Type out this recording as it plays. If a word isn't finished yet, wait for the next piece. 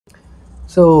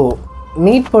So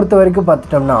NEET பொறுத்த வரைக்கும்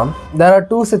பார்த்துட்டோம்னா there are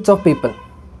two sets of people.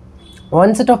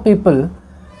 One set of people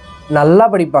நல்லா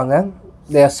படிப்பாங்க,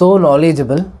 they are so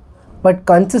knowledgeable, but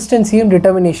கன்சிஸ்டன்சியும்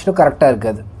டிட்டர்மினேஷனும் கரெக்டாக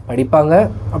இருக்காது. படிப்பாங்க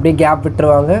அப்படியே கேப்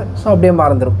விட்டுருவாங்க, ஸோ அப்படியே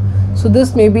மறந்துடும். So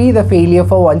this may be the failure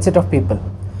for one set of people.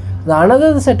 The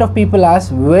another set of people has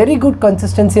very good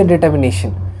consistency and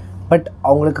determination, but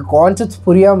அவங்களுக்கு கான்செப்ட்ஸ்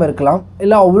புரியாமல் இருக்கலாம்,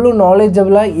 இல்லை அவ்வளோ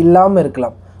நாலேஜபிளாக இல்லாமல்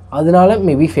இருக்கலாம், அதனால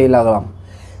மேபி ஃபெயில் ஆகலாம்.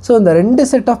 ஸோ இந்த ரெண்டு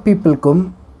செட் ஆஃப் பீப்புளுக்கும்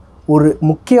ஒரு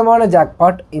முக்கியமான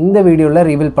ஜாக்பாட் இந்த வீடியோவில்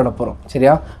ரிவீல் பண்ண போகிறோம்,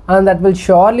 சரியா? And that will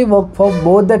surely work for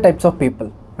both the types of people,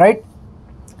 right?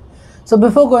 So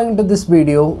before going into this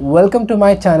video, welcome to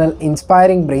my channel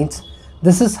Inspiring Brains.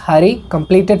 This is Hari,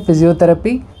 completed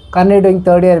physiotherapy, currently doing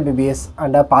 3rd year MBBS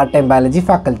and a part-time biology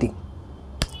faculty.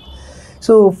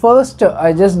 So first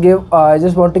I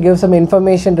just want to give some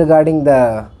information regarding the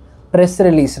press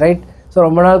release, right? So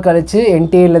ரொம்ப நாள் கழிச்சு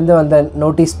NTA வந்த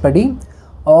notice படி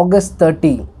August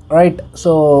 30, right?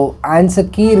 So answer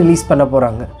key release பண்ண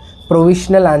போகிறாங்க,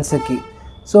 provisional answer key.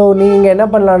 So நீங்கள் என்ன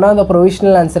பண்ணலான்னா அந்த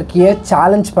ப்ரொவிஷனல் ஆன்சர் கீயை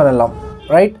சேலஞ்ச் பண்ணலாம்,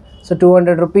 ரைட்? ஸோ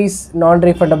 200 rupees நான்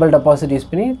ரீஃபண்டபிள் டெபாசிட் யூஸ்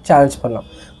பண்ணி சேலஞ்ச் பண்ணலாம்.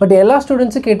 பட் எல்லா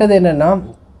ஸ்டூடெண்ட்ஸும் கேட்டது என்னென்னா,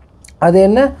 அது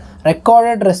என்ன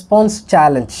ரெக்கார்டட் ரெஸ்பான்ஸ்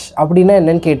சேலஞ்ச் அப்படின்னா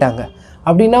என்னென்னு கேட்டாங்க.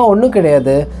 அப்படின்னா ஒன்றும்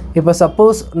கிடையாது. இப்போ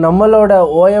சப்போஸ் நம்மளோட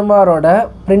ஓஎம்ஆரோட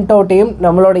பிரிண்ட் அவுட்டையும்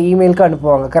நம்மளோட இமெயிலுக்கு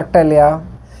அனுப்புவாங்க, கரெக்டாக இல்லையா?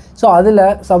 ஸோ அதில்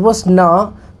சப்போஸ் நான்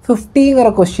 50ங்கிற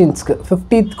கொஷின்ஸ்க்கு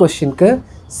 50th கொஷினுக்கு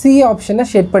சி ஆப்ஷனை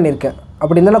ஷேட் பண்ணியிருக்கேன்.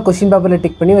 அப்படி இருந்தால் நான் கொஷின் பேப்பரில்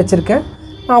டிக் பண்ணி வச்சுருக்கேன்,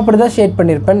 நான் அப்படி தான் ஷேட்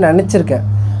பண்ணியிருப்பேன்னு நினச்சிருக்கேன்.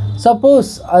 சப்போஸ்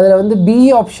அதில் வந்து பி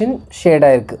ஆப்ஷன்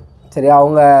ஷேடாக இருக்குது, சரி?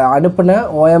 அவங்க அனுப்பின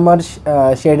ஓஎம்ஆர்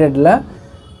ஷேடடில்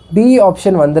பி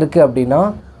ஆப்ஷன் வந்திருக்கு அப்படின்னா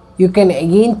you can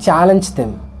again challenge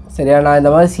them, சரியா? நான்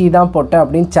இந்த மாதிரி சி தான் போட்டேன்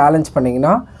அப்படின்னு சேலஞ்ச்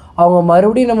பண்ணிங்கன்னா அவங்க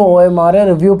மறுபடியும் நம்ம ஓஎம்ஆரை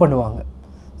ரிவ்யூ பண்ணுவாங்க,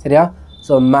 சரியா?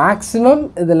 ஸோ மேக்ஸிமம்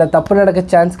இதில் தப்பு நடக்க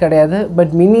சான்ஸ் கிடையாது,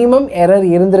 பட் மினிமம் எரர்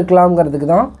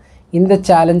இருந்திருக்கலாம்ங்கிறதுக்கு தான் இந்த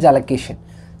challenge allocation.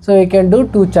 So you can do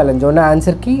 2 challenge, ஒன்று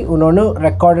ஆன்சர் கீ, இன்னொன்று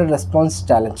ரெக்கார்டட் ரெஸ்பான்ஸ்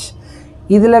சேலஞ்ச்.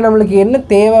 இதில் நம்மளுக்கு என்ன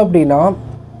தேவை அப்படின்னா,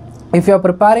 if you are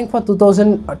preparing for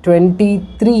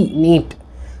 2023 NEET,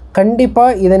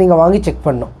 கண்டிப்பாக இதை நீங்கள் வாங்கி செக்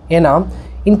பண்ணணும். ஏன்னா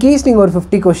இன்கேஸ் நீங்கள் ஒரு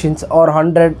 50 கொஷின்ஸ் ஒரு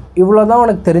 100 இவ்வளோ தான்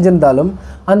உனக்கு தெரிஞ்சிருந்தாலும்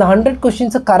அந்த 100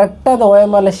 கொஷின்ஸை கரெக்டாக அந்த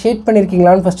ஓஎம்ஆரில் ஷேட்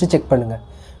பண்ணியிருக்கீங்களான்னு ஃபஸ்ட்டு செக் பண்ணுங்கள்.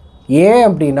 ஏன்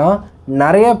அப்படின்னா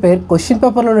நிறைய பேர் கொஷின்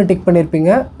பேப்பரில் ஒன்று டிக்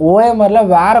பண்ணியிருப்பீங்க, ஓஎம்ஆரில்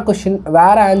வேறு கொஷின்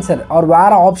வேறு ஆன்சர் ஒரு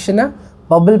வேறு ஆப்ஷனை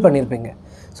பபிள் பண்ணியிருப்பீங்க.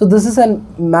 So this is and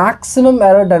maximum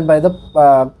error done by the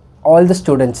all the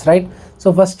students, right? So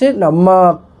first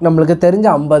நம்மளுக்கு தெரிஞ்ச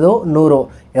 50 100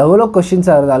 எவ்வளோ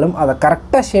கொஷின்ஸாக இருந்தாலும் அதை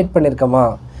கரெக்டாக ஷேட் பண்ணியிருக்கோமா,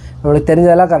 நம்மளுக்கு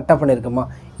தெரிஞ்சதெல்லாம் கரெக்டாக பண்ணியிருக்கோமா,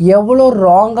 எவ்வளோ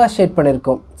ராங்காக ஷேட்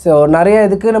பண்ணியிருக்கோம். ஸோ நிறைய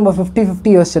இதுக்கு நம்ம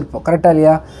 50-50 யோசிச்சிருப்போம், கரெக்டாக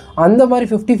இல்லையா? அந்த மாதிரி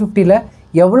 50-50ல்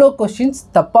எவ்வளோ கொஷின்ஸ்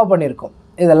தப்பாக பண்ணியிருக்கோம்,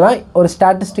 இதெல்லாம் ஒரு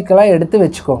ஸ்டாட்டிஸ்டிக்கலாக எடுத்து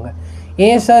வச்சுக்கோங்க.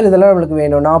 ஏன் சார் இதெல்லாம் நம்மளுக்கு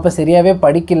வேணும், நான் இப்போ சரியாகவே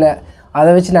படிக்கலை, அதை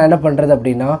வச்சு நான் என்ன பண்ணுறது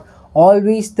அப்படின்னா,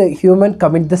 always the human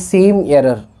commit the same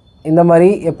error. இந்த மாதிரி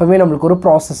எப்போவுமே நம்மளுக்கு ஒரு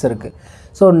ப்ராசஸ் இருக்குது.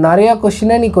 ஸோ நிறையா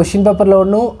கொஷினை நீ கொஷின் பேப்பரில்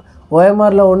ஒன்றும்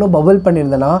ஓஎம்ஆரில் ஒன்றும் பபிள்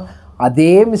பண்ணியிருந்தேன்னா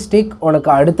அதே மிஸ்டேக் உனக்கு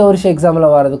அடுத்த வருஷம் எக்ஸாமில்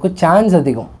வர்றதுக்கும் சான்ஸ்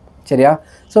அதிகம், சரியா?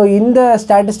 ஸோ இந்த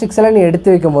ஸ்டாட்டிஸ்டிக்ஸ் எல்லாம் நீ எடுத்து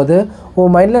வைக்கும் போது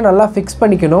உன் மைண்டில் நல்லா ஃபிக்ஸ்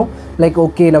பண்ணிக்கணும். லைக்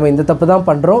ஓகே, நம்ம இந்த தப்பு தான்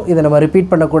பண்ணுறோம், இதை நம்ம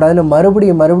ரிப்பீட் பண்ணக்கூடாதுன்னு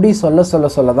மறுபடியும்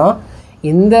சொல்ல தான்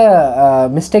இந்த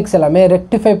மிஸ்டேக்ஸ் எல்லாமே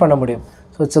ரெக்டிஃபை பண்ண முடியும்.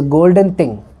 So it's a golden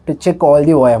thing to check all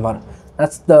the OMR.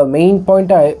 That's the main point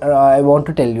I want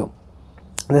to tell you.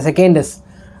 The second is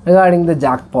regarding the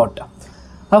jackpot.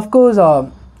 Of course,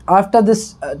 after this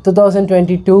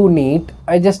 2022 NEET,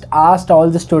 I just asked all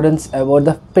the students about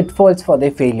the pitfalls for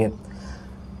their failure.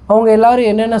 அவங்க எல்லோரும்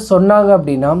என்னென்ன சொன்னாங்க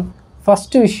அப்படின்னா,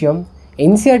 first விஷயம்,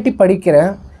 NCERT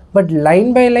படிக்கிறேன், but line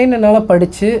by line என்னால்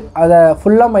படித்து அதை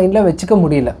ஃபுல்லாக மைண்டில் வச்சுக்க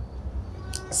முடியல.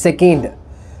 செகண்ட்,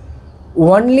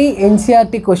 ஒன்லி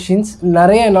என்சிஆர்டி கொஷின்ஸ்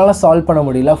நிறைய என்னால் சால்வ் பண்ண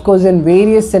முடியல. Of course in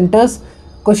various centres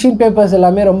question papers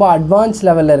எல்லாமே ரொம்ப அட்வான்ஸ்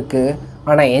லெவலில் இருக்குது,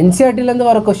 ஆனால் என்சிஆர்டிலேருந்து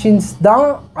வர கொஷின்ஸ் தான்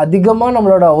அதிகமாக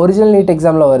நம்மளோட ஒரிஜினல் நீட்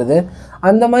எக்ஸாமில் வருது.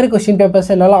 அந்த மாதிரி கொஷின்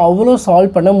பேப்பர்ஸ் என்னால் அவ்வளோ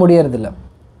சால்வ் பண்ண முடியறதில்ல.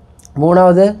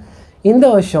 மூணாவது, இந்த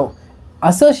வருஷம்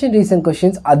அசர்ஷன் ரீசன்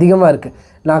கொஷின்ஸ் அதிகமாக இருக்குது.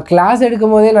 நான் கிளாஸ்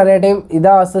எடுக்கும் போதே நிறைய டைம்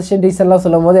இதான் அசர்ஷன் ரீசன்லாம்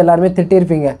சொல்லும் போது எல்லாருமே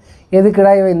திட்டிருப்பீங்க,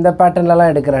 எதுக்குடா இவன் இந்த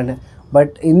பேட்டர்ன்லலாம் எடுக்கிறான்னு.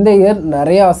 பட் இந்த இயர்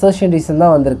நிறைய அசர்ஷன் ரீசன்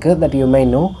தான் வந்திருக்கு, that you my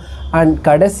no. And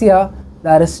கடைசியாக,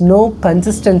 there is no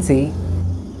consistency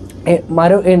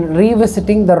in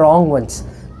revisiting the wrong ones.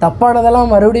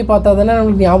 தப்பானதெல்லாம் மறுபடியும் பார்த்தா தானே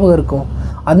நம்மளுக்கு ஞாபகம் இருக்கும்.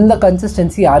 அந்த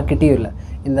கன்சிஸ்டன்சி யார்கிட்டையும் இல்லை.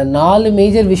 இந்த 4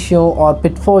 மேஜர் விஷயம் ஆர்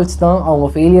பிட்ஃபால்ஸ் தான் அவங்க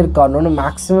ஃபெயிலியர் காரணம்னு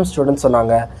மேக்ஸிமம் ஸ்டூடெண்ட்ஸ்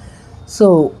சொன்னாங்க. ஸோ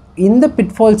இந்த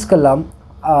பிட்ஃபால்ஸ்க்கெல்லாம்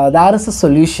there is a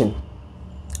solution,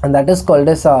 and that is called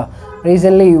as a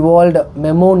recently evolved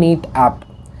Memo NEET app.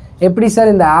 எப்படி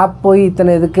சார் இந்த ஆப் போய்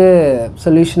இத்தனை இதுக்கு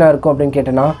சொல்யூஷனாக இருக்கும் அப்படின்னு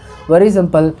கேட்டேன்னா, very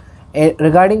simple.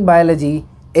 Regarding biology,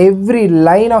 every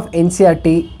line of NCERT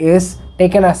is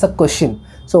taken as a question.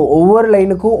 So ஒவ்வொரு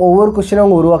லைனுக்கும் ஒவ்வொரு கொஷினும்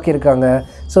அவங்க உருவாக்கியிருக்காங்க.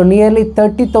 So nearly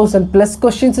 30,000 plus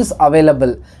questions is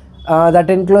available.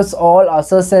 That includes all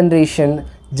அசர்சன்ரேஷன்,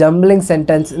 jumbling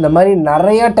sentence, இந்த மாதிரி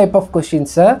நிறையா டைப் ஆஃப்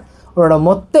கொஷின்ஸை அவரோட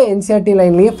மொத்த NCERT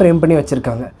லைன்லேயே ஃப்ரேம் பண்ணி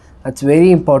வச்சுருக்காங்க. That's very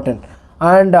important.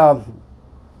 And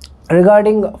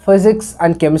regarding physics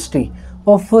and chemistry,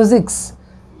 for physics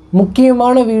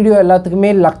முக்கியமான வீடியோ எல்லாத்துக்குமே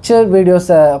லெக்சர்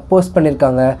வீடியோஸை போஸ்ட்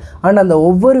பண்ணியிருக்காங்க. அண்ட் அந்த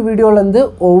ஒவ்வொரு வீடியோலேருந்து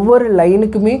ஒவ்வொரு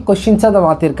லைனுக்குமே கொஷின்ஸை அதை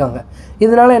மாற்றிருக்காங்க.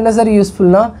 இதனால் என்ன சார்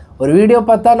யூஸ்ஃபுல்னால், ஒரு வீடியோ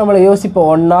பார்த்தா நம்மளை யோசிப்போம்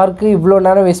 1 ஹவருக்கு இவ்வளோ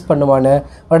நேரம் வேஸ்ட் பண்ணுவான்னு.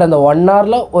 பட் அந்த 1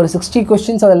 ஹவரில் ஒரு 60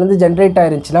 கொஷின்ஸ் அதிலேருந்து ஜென்ரேட்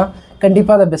ஆயிருந்துச்சுன்னா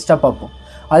கண்டிப்பாக அதை பெஸ்ட்டாக பார்ப்போம்.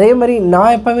 அதே மாதிரி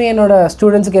நான் எப்போவுமே என்னோடய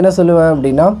ஸ்டூடெண்ட்ஸுக்கு என்ன சொல்லுவேன்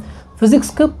அப்படின்னா,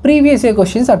 ஃபிசிக்ஸ்க்கு ப்ரீவியஸ் இயர்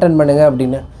கொஷின்ஸ் அட்டன் பண்ணுங்கள்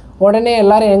அப்படின்னு. உடனே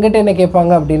எல்லோரும் எங்கிட்ட என்ன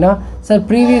கேட்பாங்க அப்படின்னா, சார்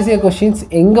ப்ரீவியஸ் இயர் கொஷின்ஸ்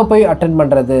எங்கே போய் அட்டன்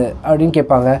பண்ணுறது அப்படின்னு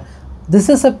கேட்பாங்க. This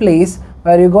is a place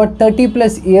where you got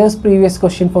 30+ years previous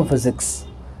question for physics.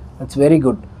 That's very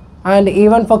good. And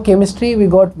even for chemistry we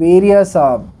got various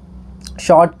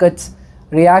shortcuts,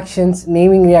 reactions,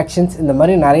 naming reactions, இந்த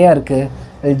மாதிரி நிறையா இருக்குது.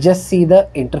 Will just see the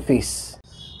interface.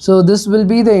 So this will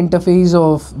be the interface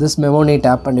of this MemoNet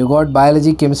app, and you got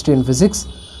biology, chemistry and physics.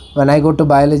 When I go to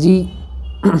biology,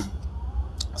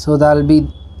 so there will be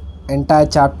entire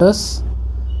chapters,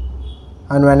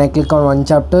 and when I click on one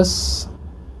chapters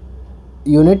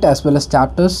unit as well as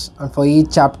chapters, and for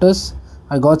each chapters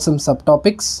I got some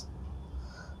subtopics,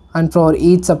 and for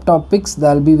each subtopics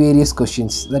there will be various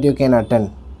questions that you can attend.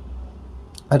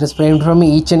 That is framed from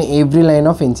each and every line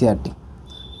of NCERT.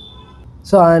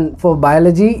 So and for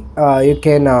biology you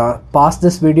can pause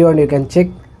this video and you can check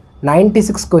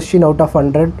 96 question out of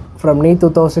 100 from NEET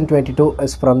 2022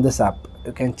 is from this app.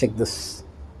 You can check this.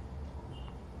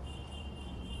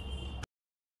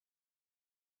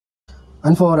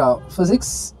 And for physics,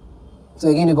 so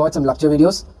again you got some lecture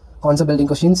videos, concept building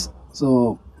questions, so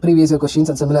previous year questions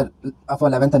and similar for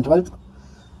 11th and 12th.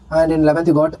 And in 11th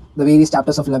you got the various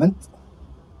chapters of 11th,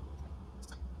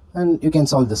 and you can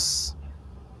solve this.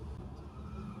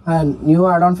 And new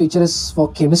add-on feature is for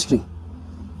chemistry.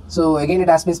 So again it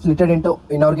has been splitted into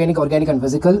inorganic, organic and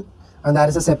physical, and there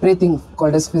is a separate thing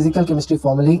called as physical chemistry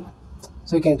formulae.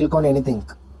 So you can click on anything.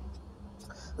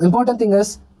 The important thing is,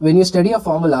 when you study a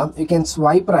formula, you can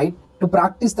swipe right to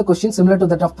practice the question similar to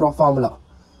that of formula.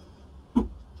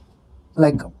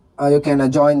 Like you can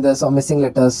join this or missing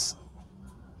letters.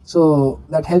 So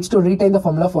that helps to retain the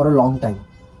formula for a long time.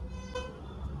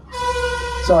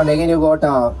 So and again you got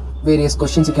various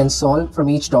questions you can solve from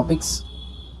each topics.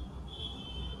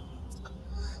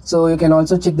 So you can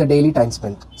also check the daily time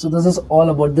spent. So this is all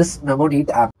about this MemoNet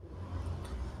app.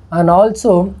 And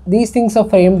also these things are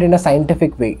framed in a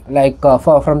scientific way, like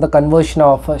from the conversion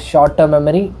of short-term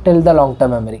memory till the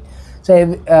long-term memory. So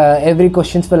every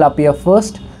questions will appear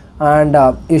first, and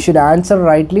you should answer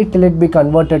rightly till it be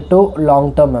converted to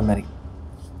long-term memory.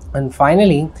 And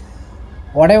finally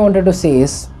what I wanted to say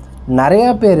is, நிறைய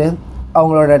பேர்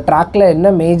அவங்களோட ட்ராக்கில் என்ன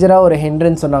மேஜராக ஒரு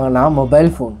hindrance சொன்னாங்கன்னா, mobile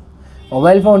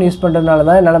phone use பண்ணுறதுனால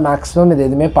தான் என்னால் மேக்ஸிமம் இது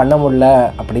எதுவுமே பண்ண முடியல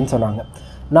அப்படின்னு சொன்னாங்க.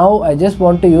 Now I just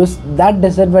want to use that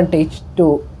disadvantage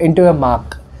into a mark.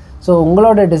 So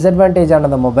உங்களோட டிஸ்அட்வான்டேஜ்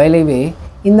ஆனது மொபைலைவே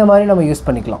இந்த மாதிரி நம்ம யூஸ்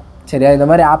பண்ணிக்கலாம். சரியா? இந்த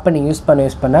மாதிரி ஆப்பை நீங்கள்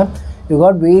யூஸ் பண்ண you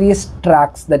got various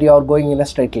tracks that you are going in a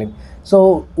straight line. So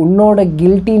உன்னோட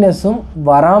கில்ட்டினஸும்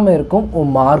வராமல் இருக்கும்,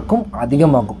 உன் மார்க்கும்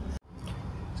அதிகமாகும்.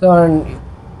 So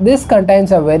this contains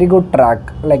a very good track,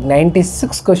 like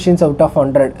 96 questions out of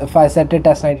 100. If I set it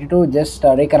as 92, just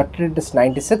recorrected it as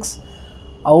 96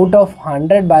 out of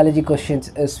 100 biology questions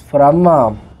is from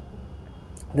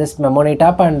this MemoNet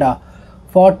app, and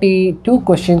 42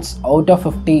 questions out of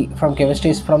 50 from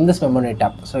chemistry is from this MemoNet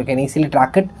app. So you can easily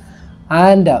track it,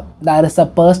 and there is a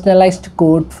personalized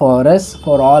code for us,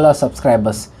 for all our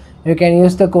subscribers. You can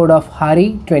use the code of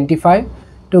Hari25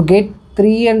 to get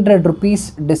 300 rupees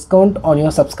discount on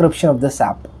your subscription of this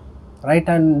app, right?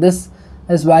 And this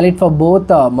is valid for both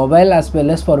mobile as well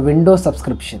as for Windows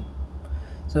subscription.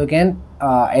 So you can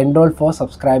enroll for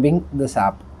subscribing this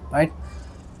app, right?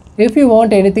 If you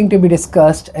want anything to be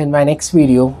discussed in my next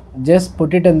video, just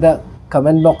put it in the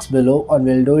comment box below and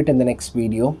we'll do it in the next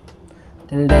video.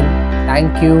 Till then,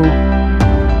 thank you.